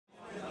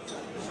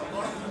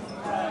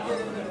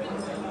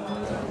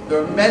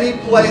There are many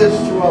players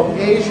throughout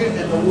Asia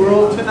and the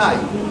world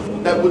tonight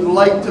that would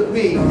like to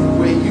be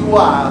where you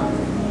are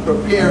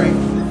preparing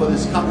for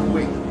this coming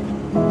week.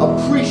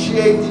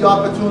 Appreciate the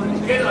opportunity.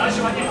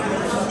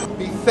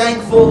 Be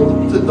thankful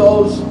to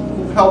those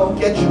who helped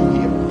get you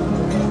here.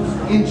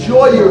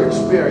 Enjoy your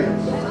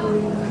experience.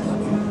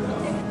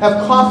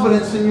 Have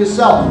confidence in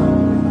yourself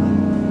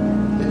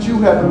that you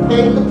have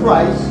paid the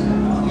price,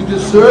 you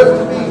deserve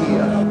to be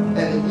here, and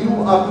that you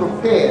are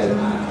prepared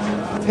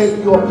to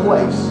take your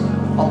place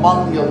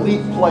among the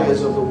elite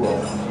players of the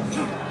world.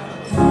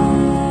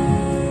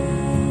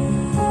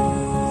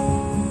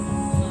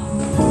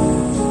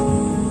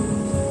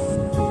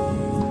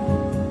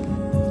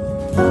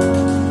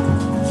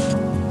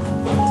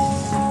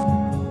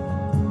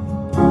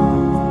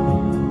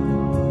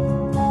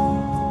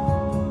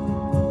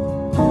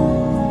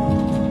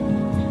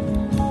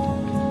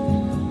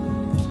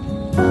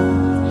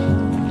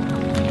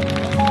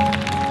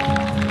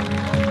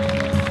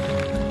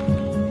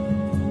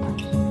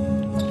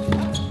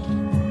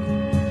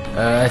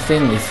 I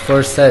think it's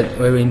first set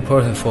very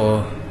important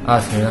for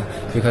us,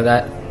 because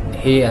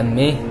he and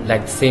me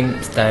like the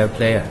same style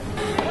player.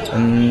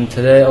 And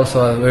today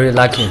also I'm very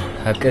lucky.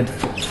 I get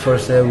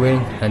first set win,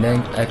 and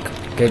then I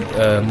get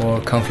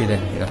more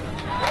confident,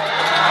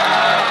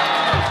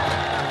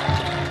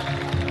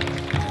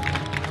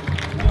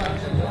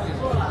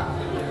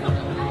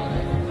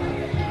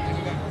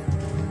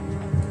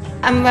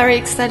 I'm very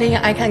excited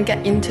I can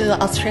get into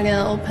the Australian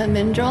Open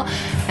main draw,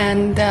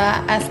 and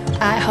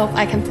I hope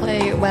I can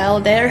play well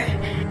there.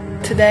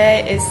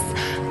 Today is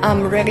a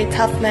really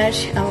tough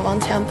match, and Wang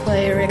Qiang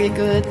play really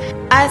good.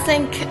 I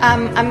think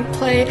I'm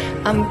playing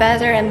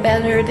better and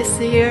better this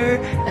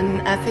year,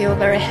 and I feel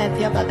very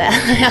happy about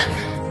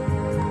that.